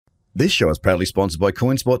This show is proudly sponsored by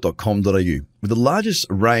coinspot.com.au, with the largest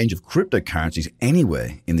range of cryptocurrencies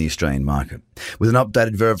anywhere in the Australian market. With an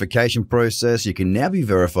updated verification process, you can now be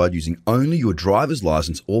verified using only your driver's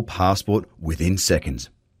license or passport within seconds.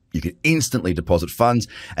 You can instantly deposit funds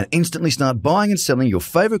and instantly start buying and selling your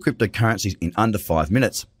favorite cryptocurrencies in under 5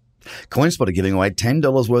 minutes. CoinSpot are giving away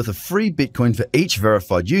 $10 worth of free Bitcoin for each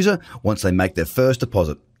verified user once they make their first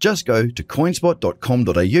deposit. Just go to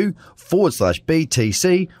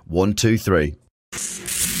coinspot.com.au/BTC123.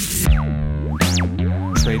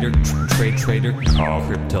 Trader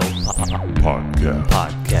Crypto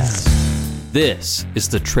Podcast. This is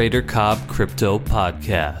the Trader Cobb Crypto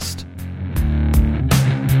Podcast.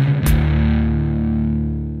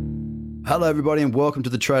 Hello, everybody, and welcome to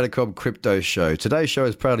the Trader Cobb Crypto Show. Today's show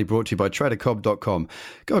is proudly brought to you by tradercobb.com.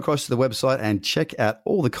 Go across to the website and check out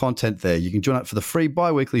all the content there. You can join up for the free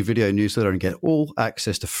bi-weekly video newsletter and get all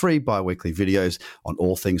access to free bi-weekly videos on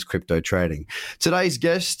all things crypto trading. Today's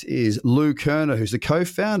guest is Lou Kerner, who's the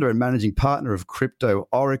co-founder and managing partner of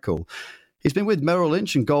CryptoOracle. He's been with Merrill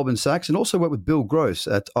Lynch and Goldman Sachs and also worked with Bill Gross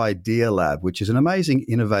at Idea Lab, which is an amazing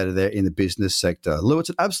innovator there in the business sector. Lou, it's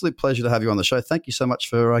an absolute pleasure to have you on the show. Thank you so much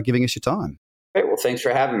for giving us your time. Great. Well, thanks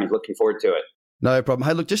for having me. Looking forward to it. No problem.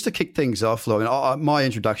 Hey, look, just to kick things off, Lou, my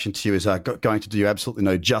introduction to you is going to do you absolutely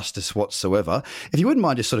no justice whatsoever. If you wouldn't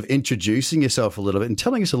mind just sort of introducing yourself a little bit and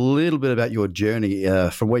telling us a little bit about your journey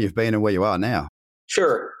from where you've been and where you are now.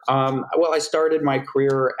 Sure. Well, I started my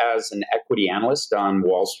career as an equity analyst on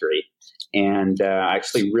Wall Street. And I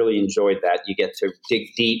actually really enjoyed that. You get to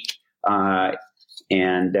dig deep. I've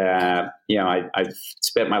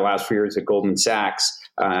spent my last few years at Goldman Sachs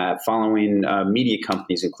following media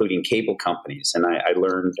companies, including cable companies. And I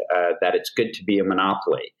learned that it's good to be a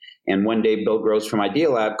monopoly. And one day, Bill Gross from Idea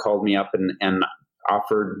Lab called me up and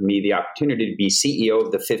offered me the opportunity to be CEO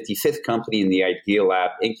of the 55th company in the Idea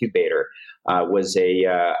Lab incubator. Was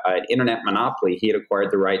an internet monopoly. He had acquired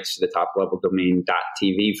the rights to the top-level domain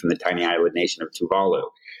 .tv from the tiny island nation of Tuvalu.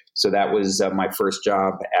 So that was my first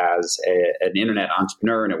job as an internet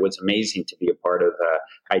entrepreneur, and it was amazing to be a part of the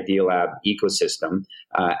Idea Lab ecosystem.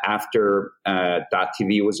 After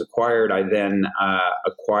 .tv was acquired, I then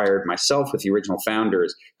acquired myself with the original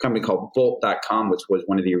founders, a company called Bolt.com, which was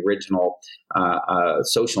one of the original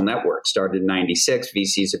social networks. Started in 96.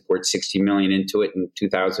 VCs had poured $60 million into it. In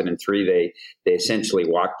 2003, they essentially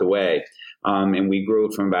walked away. And we grew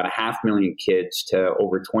from about 500,000 kids to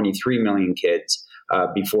over 23 million kids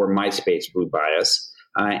before MySpace blew by us.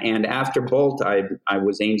 And after Bolt, I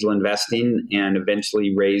was angel investing and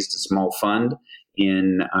eventually raised a small fund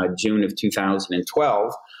in June of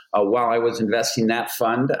 2012. While I was investing that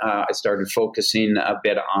fund, I started focusing a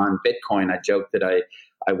bit on Bitcoin. I joked that I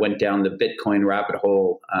went down the Bitcoin rabbit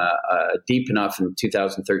hole deep enough in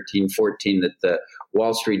 2013-14 that the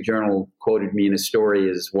Wall Street Journal quoted me in a story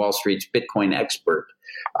as Wall Street's Bitcoin expert.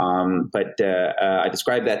 But I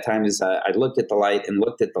described that time as I looked at the light,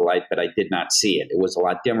 but I did not see it. It was a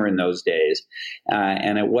lot dimmer in those days.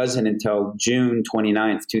 And it wasn't until June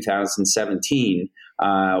 29th, 2017,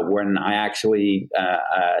 when I actually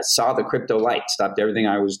saw the crypto light, stopped everything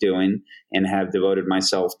I was doing, and have devoted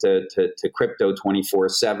myself to crypto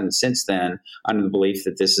 24/7 since then, under the belief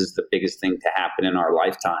that this is the biggest thing to happen in our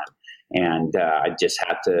lifetime. And I just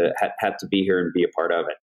had to be here and be a part of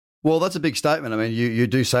it. Well, that's a big statement. I mean, you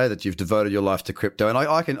do say that you've devoted your life to crypto, and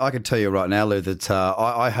I can tell you right now, Lou, that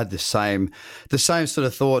I had the same sort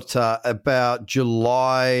of thought about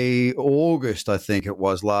July, August, I think it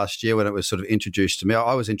was last year when it was sort of introduced to me.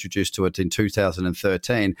 I was introduced to it in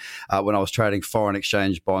 2013 when I was trading foreign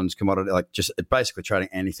exchange bonds, commodity, like just basically trading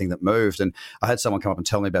anything that moved. And I had someone come up and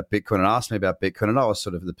tell me about Bitcoin and ask me about Bitcoin, and I was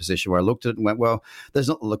sort of in the position where I looked at it and went, well, there's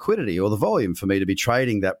not the liquidity or the volume for me to be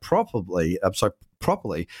trading that properly,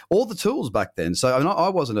 all the tools back then. So I mean, I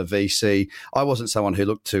wasn't a VC. I wasn't someone who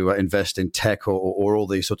looked to invest in tech or all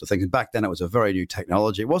these sorts of things. And back then it was a very new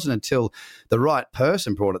technology. It wasn't until the right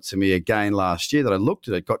person brought it to me again last year that I looked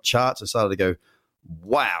at it, got charts and started to go,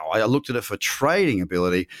 wow. I looked at it for trading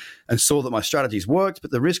ability and saw that my strategies worked,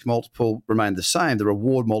 but the risk multiple remained the same. The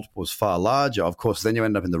reward multiple was far larger. Of course, then you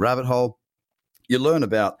end up in the rabbit hole. You learn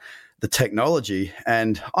about the technology.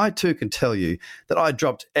 And I too can tell you that I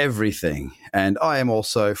dropped everything, and I am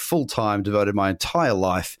also full-time, devoted my entire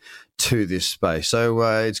life to this space. So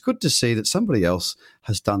it's good to see that somebody else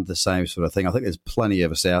has done the same sort of thing. I think there's plenty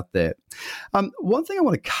of us out there. One thing I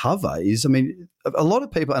want to cover is, I mean, a lot of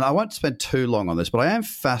people, and I won't spend too long on this, but I am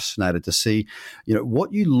fascinated to see,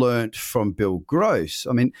 what you learnt from Bill Gross.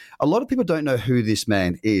 I mean, a lot of people don't know who this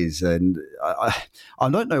man is, and I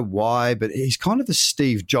don't know why, but he's kind of the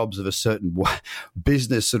Steve Jobs of a certain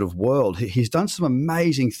business sort of world. He's done some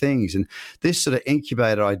amazing things, and this sort of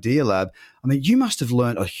incubator idea lab, I mean, you must have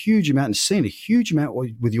learned a huge amount and seen a huge amount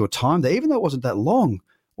with your time there, even though it wasn't that long.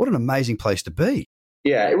 What an amazing place to be.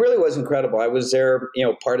 Yeah, it really was incredible. I was there,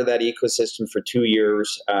 part of that ecosystem for 2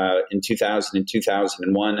 years in 2000 and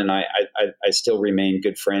 2001, and I still remain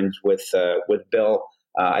good friends with Bill.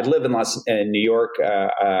 I live in New York.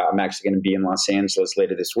 I'm actually going to be in Los Angeles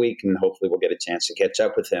later this week, and hopefully we'll get a chance to catch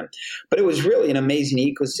up with him. But it was really an amazing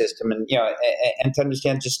ecosystem, and and to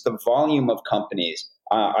understand just the volume of companies.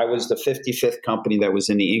 I was the 55th company that was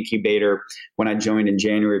in the incubator when I joined in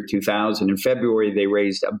January of 2000. In February, they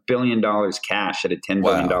raised $1 billion cash at a $10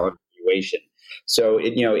 billion valuation. So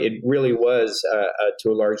it really was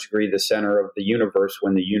to a large degree the center of the universe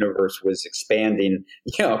when the universe was expanding,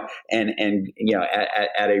 at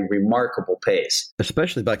a remarkable pace.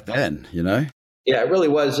 Especially back then, Yeah, it really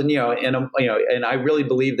was, and I really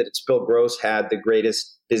believe that it's Bill Gross had the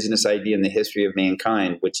greatest business idea in the history of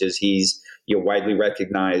mankind, which is he's widely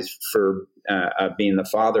recognized for being the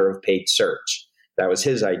father of paid search. That was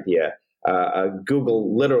his idea.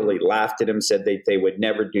 Google literally laughed at him, said they would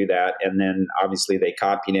never do that, and then obviously they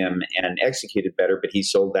copied him and executed better. But he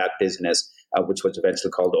sold that business, which was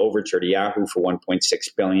eventually called Overture, to Yahoo for $1.6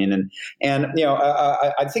 billion. And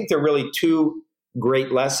I think there are really two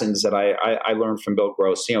great lessons that I learned from Bill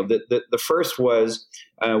Gross. The first was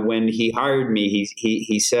when he hired me.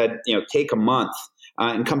 He said, take a month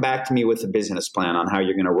and come back to me with a business plan on how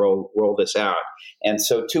you're going to roll this out. And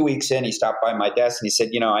so 2 weeks in, he stopped by my desk and he said,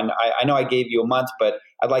 I know I gave you a month, but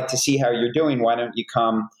I'd like to see how you're doing. Why don't you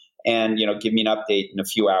come and give me an update in a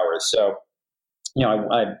few hours? So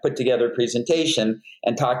I put together a presentation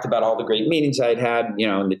and talked about all the great meetings I'd had,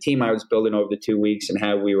 and the team I was building over the 2 weeks and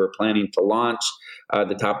how we were planning to launch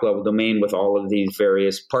the top level domain with all of these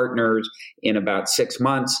various partners in about 6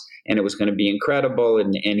 months. And it was going to be incredible.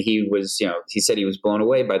 And he was, he said he was blown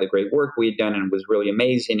away by the great work we had done, and it was really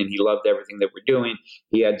amazing. And he loved everything that we're doing.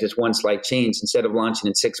 He had just one slight change. Instead of launching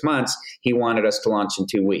in 6 months, he wanted us to launch in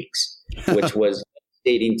 2 weeks, which was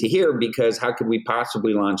devastating to hear, because how could we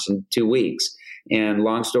possibly launch in 2 weeks? And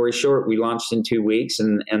long story short, we launched in 2 weeks.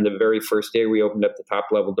 And the very first day we opened up the top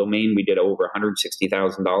level domain, we did over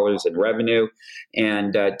 $160,000 in revenue.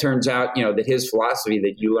 And it turns out, that his philosophy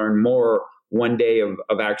that you learn more one day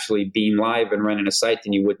of actually being live and running a site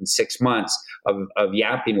than you would in 6 months of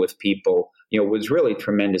yapping with people, was really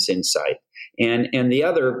tremendous insight. And the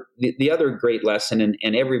other great lesson,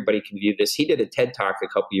 and everybody can view this, he did a TED Talk a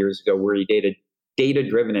couple years ago where he did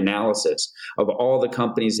data-driven analysis of all the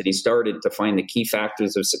companies that he started to find the key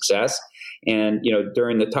factors of success. And,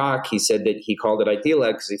 during the talk, he said that he called it Idea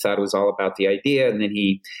Lab because he thought it was all about the idea. And then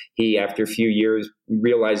he, after a few years,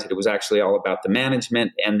 realized that it was actually all about the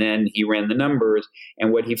management. And then he ran the numbers.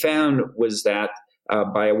 And what he found was that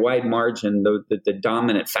by a wide margin, the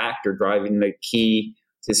dominant factor driving the key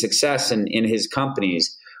to success in his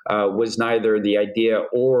companies was neither the idea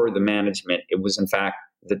or the management. It was, in fact,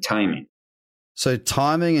 the timing. So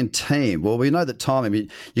timing and team. Well, we know that timing,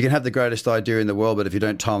 you can have the greatest idea in the world, but if you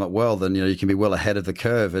don't time it well, then you can be well ahead of the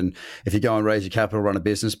curve. And if you go and raise your capital, run a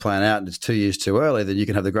business plan out, and it's 2 years too early, then you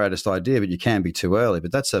can have the greatest idea, but you can be too early.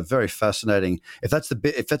 But that's a very fascinating. If that's the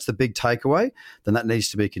big takeaway, then that needs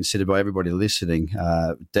to be considered by everybody listening.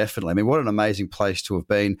 Definitely. I mean, what an amazing place to have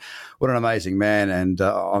been. What an amazing man. And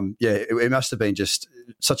it must have been just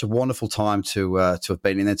such a wonderful time to have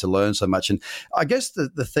been in there, to learn so much. And I guess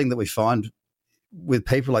the thing that we find with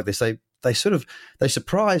people like this, they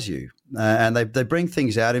surprise you, and they bring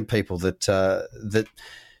things out in people that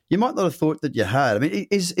you might not have thought that you had. I mean,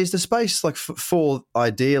 is the space like for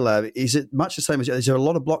Idea Lab? Is it much the same as? Is there a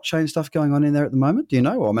lot of blockchain stuff going on in there at the moment? Do you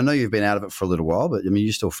know? I know you've been out of it for a little while, but I mean,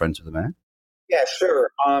 you're still friends with the man. Yeah,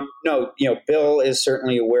 sure. No, Bill is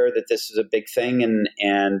certainly aware that this is a big thing,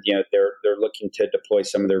 and they're looking to deploy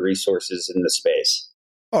some of their resources in the space.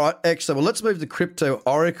 All right, excellent. Well, let's move to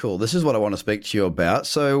CryptoOracle. This is what I want to speak to you about.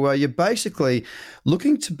 So you're basically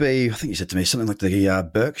looking to be, I think you said to me, something like the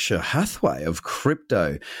Berkshire Hathaway of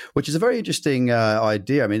crypto, which is a very interesting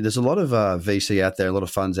idea. I mean, there's a lot of VC out there, a lot of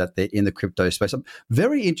funds out there in the crypto space. I'm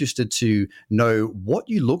very interested to know what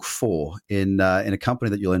you look for in a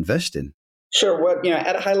company that you'll invest in. Sure. Well,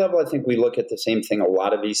 at a high level, I think we look at the same thing a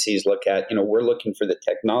lot of VCs look at. We're looking for the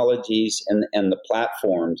technologies and the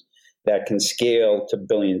platforms that can scale to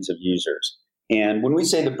billions of users. And when we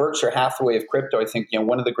say the Berkshire Hathaway of crypto, I think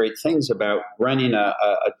one of the great things about running a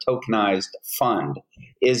tokenized fund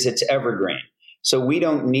is it's evergreen. So we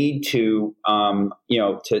don't need to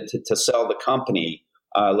to sell the company.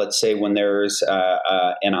 Let's say when there's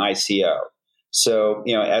an ICO. So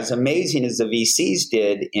as amazing as the VCs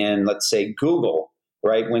did in, let's say, Google,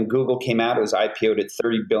 right? When Google came out, it was IPO'd at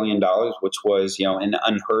 $30 billion, which was an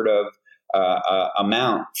unheard of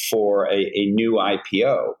amount for a new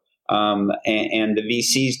IPO. And the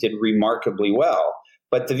VCs did remarkably well,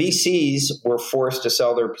 but the VCs were forced to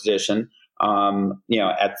sell their position,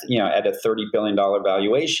 at a $30 billion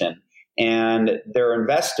valuation, and their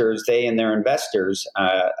investors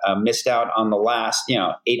missed out on the last,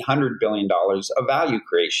 $800 billion of value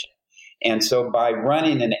creation. And so by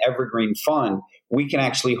running an evergreen fund, we can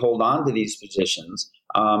actually hold on to these positions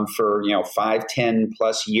for 5, 10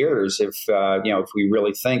 plus years if we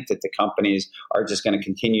really think that the companies are just going to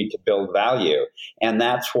continue to build value. And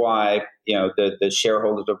that's why the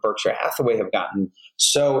shareholders of Berkshire Hathaway have gotten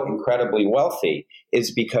so incredibly wealthy,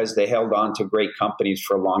 is because they held on to great companies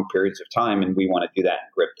for long periods of time, and we want to do that in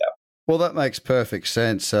crypto. Well, that makes perfect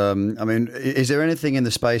sense. Is there anything in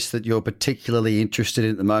the space that you're particularly interested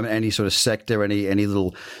in at the moment? Any sort of sector, any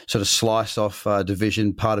little sort of slice off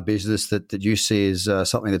division, part of business that you see as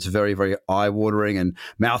something that's very, very eye-watering and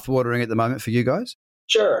mouth-watering at the moment for you guys?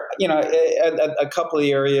 Sure. A couple of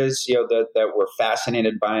areas, that we're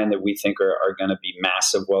fascinated by and that we think are going to be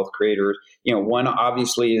massive wealth creators. One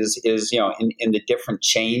obviously is in the different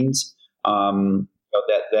chains that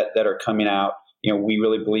are coming out. We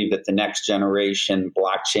really believe that the next generation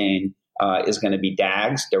blockchain is going to be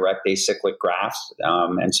DAGs, direct acyclic graphs.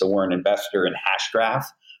 And so we're an investor in Hashgraph,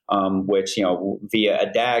 which, via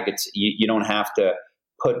a DAG, you don't have to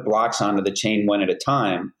put blocks onto the chain one at a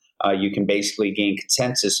time. You can basically gain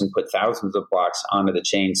consensus and put thousands of blocks onto the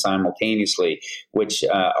chain simultaneously, which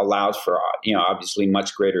allows for, obviously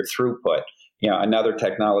much greater throughput. Another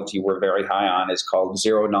technology we're very high on is called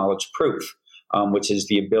zero knowledge proof, which is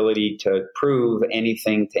the ability to prove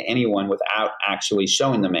anything to anyone without actually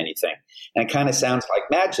showing them anything. And it kind of sounds like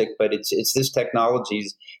magic, but it's this technology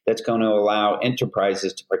that's going to allow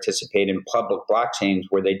enterprises to participate in public blockchains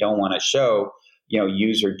where they don't want to show,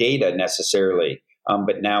 user data necessarily.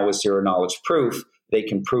 But now with zero knowledge proof, they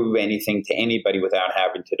can prove anything to anybody without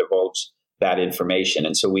having to divulge that information.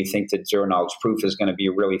 And so we think that zero knowledge proof is going to be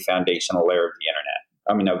a really foundational layer of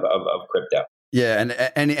the internet, of crypto. Yeah,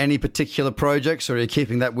 and any particular projects, or are you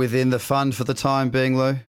keeping that within the fund for the time being,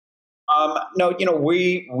 Lou? No,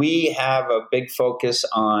 we have a big focus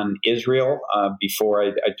on Israel before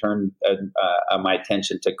I turned my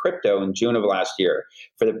attention to crypto in June of last year.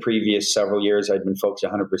 For the previous several years, I'd been focused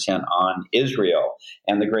 100% on Israel.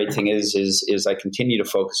 And the great thing is I continue to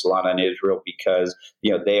focus a lot on Israel because,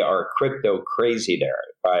 they are crypto crazy there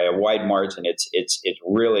by a wide margin. It's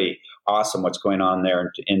really awesome what's going on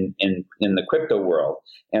there in the crypto world.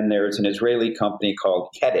 And there's an Israeli company called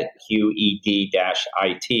Qedit,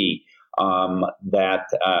 QED-IT, that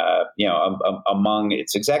among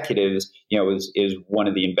its executives, is one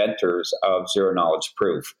of the inventors of zero knowledge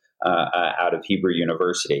proof out of Hebrew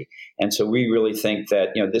University. And so we really think that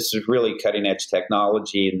this is really cutting edge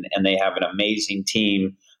technology, and they have an amazing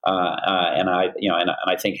team, and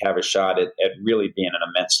I think have a shot at really being an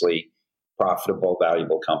immensely profitable,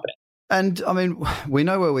 valuable company. And we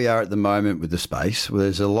know where we are at the moment with the space.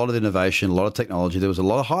 There's a lot of innovation, a lot of technology. There was a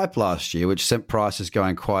lot of hype last year, which sent prices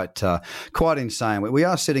going quite insane. We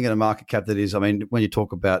are sitting at a market cap that is, when you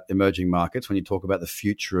talk about emerging markets, when you talk about the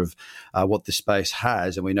future of what the space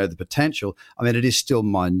has, and we know the potential, it is still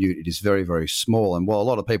minute. It is very, very small. And while a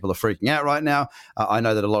lot of people are freaking out right now, I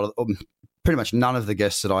know that a lot of pretty much none of the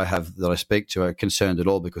guests that I speak to are concerned at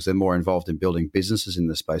all, because they're more involved in building businesses in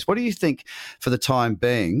the space. What do you think, for the time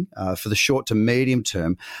being, for the short to medium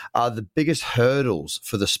term, are the biggest hurdles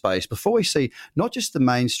for the space before we see not just the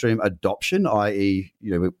mainstream adoption, i.e.,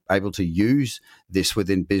 we're able to use this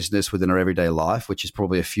within business, within our everyday life, which is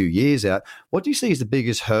probably a few years out? What do you see as the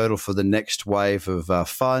biggest hurdle for the next wave of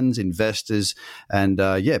funds, investors, and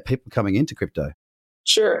people coming into crypto?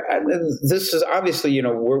 Sure. This is obviously,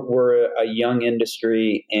 we're a young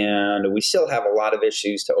industry, and we still have a lot of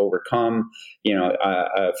issues to overcome.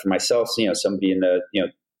 For myself, somebody in the,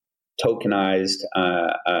 tokenized,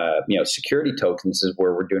 security tokens is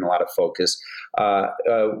where we're doing a lot of focus.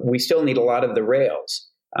 We still need a lot of the rails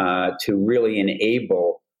to really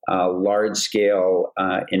enable large scale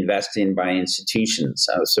investing by institutions.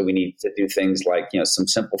 So we need to do things like, some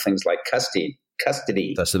simple things like custody.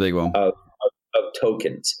 That's the big one. Of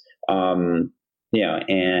tokens.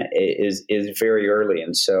 and is very early.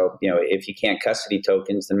 And so, if you can't custody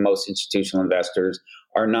tokens, then most institutional investors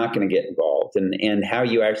are not going to get involved. And how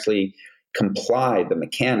you actually comply, the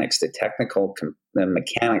mechanics, the technical the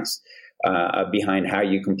mechanics behind how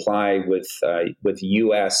you comply with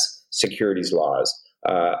U.S. securities laws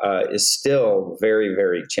is still very,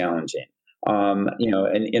 very challenging.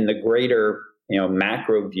 In the greater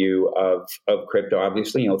macro view of crypto,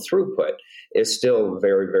 obviously, throughput is still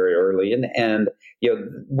very, very early. And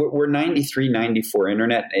we're 93, 94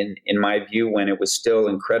 internet in my view, when it was still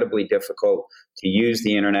incredibly difficult to use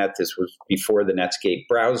the internet. This was before the Netscape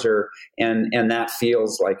browser. And that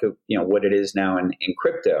feels like, what it is now in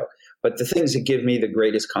crypto. But the things that give me the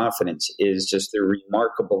greatest confidence is just the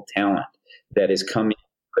remarkable talent that is coming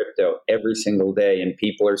crypto every single day, and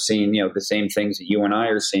people are seeing the same things that you and I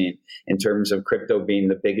are seeing in terms of crypto being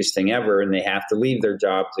the biggest thing ever, and they have to leave their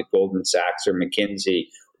jobs at Goldman Sachs or McKinsey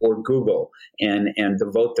or Google and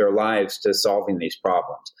devote their lives to solving these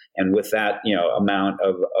problems. And with that amount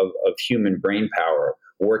of human brain power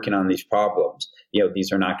working on these problems,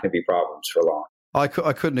 these are not going to be problems for long. I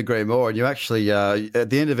couldn't agree more. And you actually, at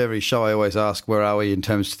the end of every show, I always ask, where are we in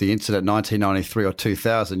terms of the internet, 1993 or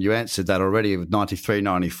 2000? You answered that already with 93,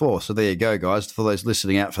 94. So there you go, guys. For those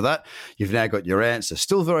listening out for that, you've now got your answer.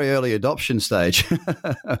 Still very early adoption stage.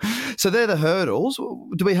 So they're the hurdles.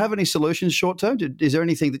 Do we have any solutions short term? Is there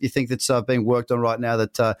anything that you think that's being worked on right now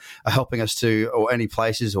that are helping us to, or any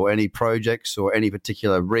places or any projects or any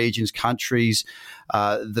particular regions, countries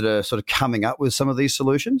that are sort of coming up with some of these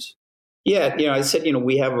solutions? Yeah, I said,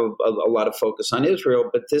 we have a lot of focus on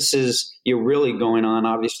Israel, but this is really going on,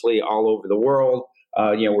 obviously, all over the world.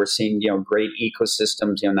 We're seeing, great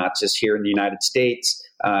ecosystems, not just here in the United States,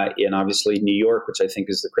 and obviously New York, which I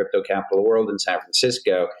think is the crypto capital of the world, in San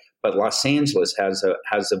Francisco, but Los Angeles has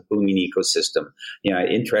a booming ecosystem.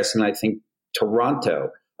 Interesting, I think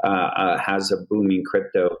Toronto has a booming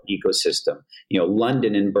crypto ecosystem.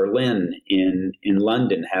 London and Berlin in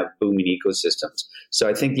London have booming ecosystems. So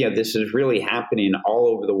I think, this is really happening all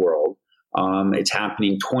over the world. It's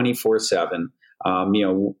happening 24/7.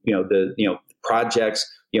 The projects,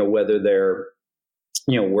 whether they're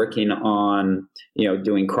working on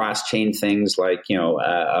doing cross-chain things like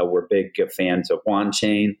we're big fans of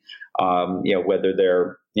on-chain. Whether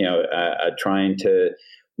they're trying to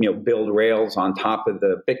build rails on top of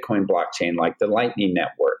the Bitcoin blockchain, like the Lightning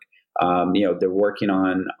Network. They're working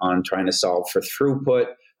on trying to solve for throughput,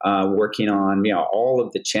 working on all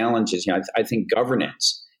of the challenges. I think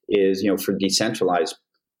governance is for decentralized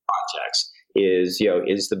projects is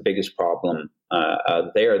the biggest problem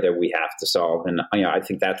there that we have to solve, and I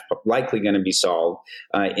think that's likely going to be solved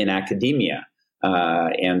in academia.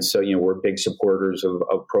 And so, we're big supporters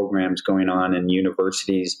of programs going on in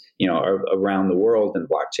universities, around the world in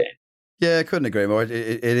blockchain. Yeah, I couldn't agree more. It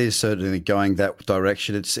is certainly going that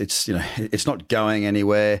direction. It's not going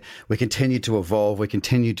anywhere. We continue to evolve. We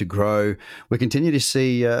continue to grow. We continue to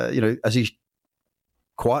see, as you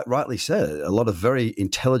quite rightly said, a lot of very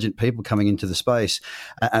intelligent people coming into the space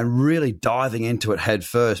and really diving into it head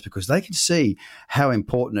first, because they can see how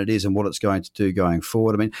important it is and what it's going to do going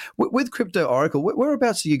forward. I mean, with CryptoOracle,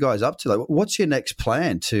 whereabouts are you guys up to? Like, what's your next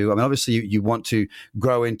plan to, obviously you want to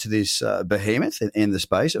grow into this behemoth in the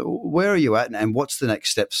space. Where are you at, and what's the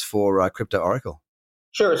next steps for CryptoOracle?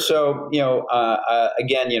 Sure. So,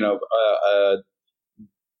 again,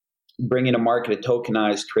 bringing to market a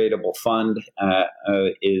tokenized tradable fund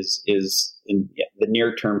is in the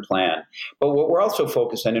near-term plan. But what we're also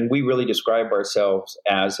focused on, and we really describe ourselves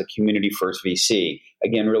as a community-first VC,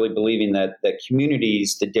 again, really believing that community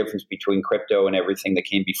is the difference between crypto and everything that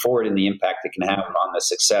came before it, and the impact it can have on the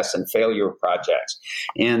success and failure of projects.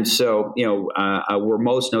 And so, we're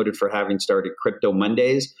most noted for having started Crypto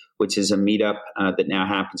Mondays, which is a meetup that now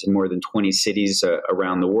happens in more than 20 cities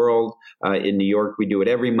around the world. In New York, we do it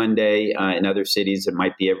every Monday. In other cities, it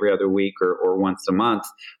might be every other week or once a month.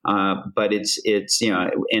 But it's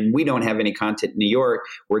and we don't have any content in New York.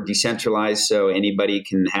 We're decentralized, so anybody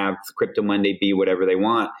can have Crypto Monday be whatever they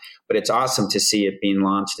want. But it's awesome to see it being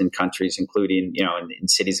launched in countries, including, in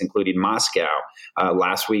cities including Moscow.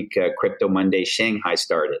 Last week, Crypto Monday Shanghai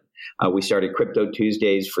started. We started Crypto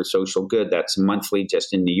Tuesdays for social good. That's monthly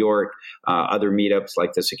just in New York. Other meetups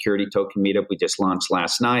like the Security Token Meetup we just launched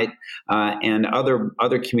last night, and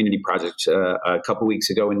other community projects. A couple weeks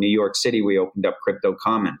ago in New York City, we opened up Crypto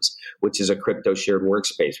Commons, which is a crypto shared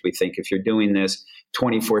workspace. We think if you're doing this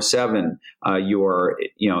 24/7, you are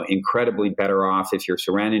incredibly better off if you're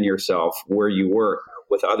surrounding yourself where you work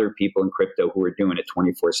with other people in crypto who are doing it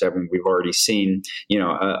 24/7. We've already seen,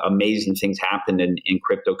 amazing things happen in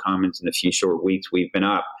Crypto Commons in the few short weeks we've been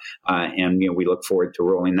up. And we look forward to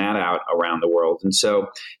rolling that out around the world. And so,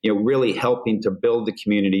 really helping to build the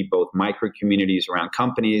community, both micro communities around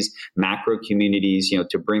companies, macro communities,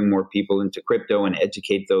 to bring more people into crypto and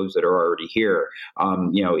educate those that are already here,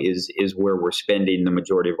 is where we're spending the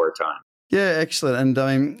majority of our time. Yeah, excellent. And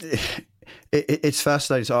I mean, it's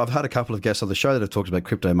fascinating. So I've had a couple of guests on the show that have talked about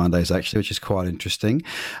Crypto Mondays, actually, which is quite interesting.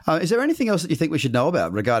 Is there anything else that you think we should know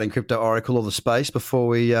about regarding CryptoOracle or the space before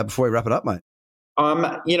we wrap it up, mate?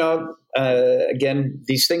 Again,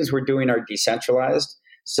 these things we're doing are decentralized.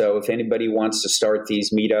 So if anybody wants to start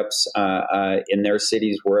these meetups in their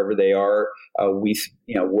cities, wherever they are,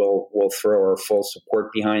 we'll throw our full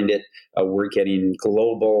support behind it. We're getting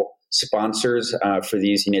global sponsors for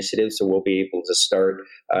these initiatives, so we'll be able to start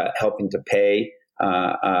helping to pay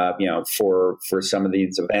for some of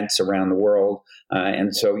these events around the world.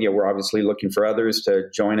 And so, we're obviously looking for others to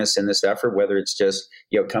join us in this effort, whether it's just,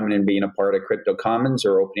 coming and being a part of Crypto Commons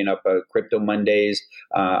or opening up a Crypto Mondays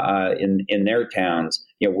in their towns.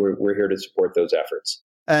 We're here to support those efforts.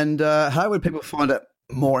 And how would people find out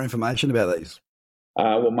more information about these?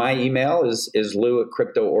 Well, my email is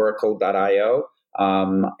lou@cryptooracle.io.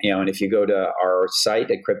 And if you go to our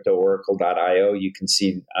site at CryptoOracle.io, you can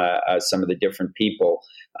see some of the different people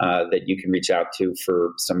that you can reach out to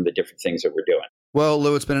for some of the different things that we're doing. Well,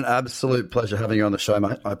 Lou, it's been an absolute pleasure having you on the show,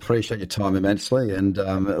 mate. I appreciate your time immensely. And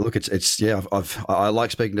look, I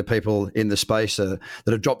like speaking to people in the space that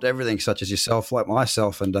have dropped everything, such as yourself, like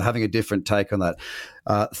myself, and having a different take on that.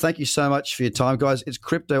 Thank you so much for your time, guys. It's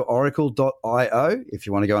CryptoOracle.io if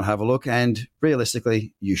you want to go and have a look. And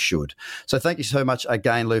realistically, you should. So thank you so much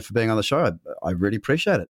again, Lou, for being on the show. I really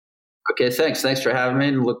appreciate it. Okay, thanks. Thanks for having me,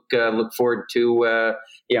 and look forward to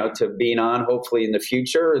to being on hopefully in the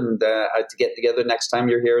future and to get together next time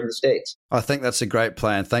you're here in the States. I think that's a great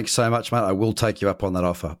plan. Thanks so much, mate. I will take you up on that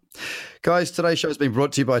offer. Guys, today's show has been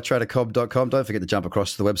brought to you by TraderCobb.com. Don't forget to jump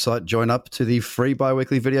across to the website, join up to the free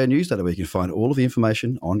bi-weekly video newsletter where you can find all of the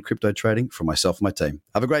information on crypto trading from myself and my team.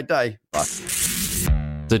 Have a great day. Bye.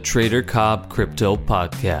 The Trader Cobb Crypto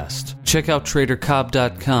Podcast. Check out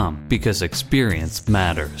TraderCobb.com because experience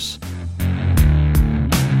matters.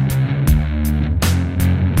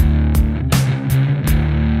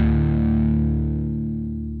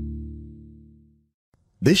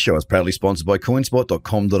 This show is proudly sponsored by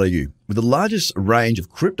coinspot.com.au, with the largest range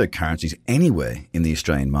of cryptocurrencies anywhere in the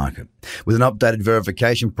Australian market. With an updated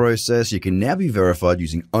verification process, you can now be verified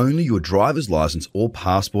using only your driver's license or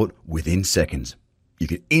passport within seconds. You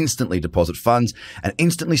can instantly deposit funds and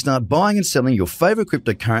instantly start buying and selling your favorite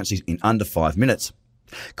cryptocurrencies in under 5 minutes.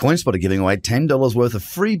 CoinSpot are giving away $10 worth of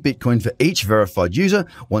free Bitcoin for each verified user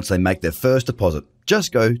once they make their first deposit.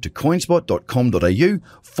 Just go to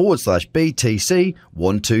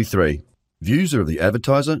coinspot.com.au/BTC123. Views are of the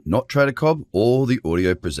advertiser, not Trader Cobb or the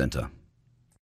audio presenter.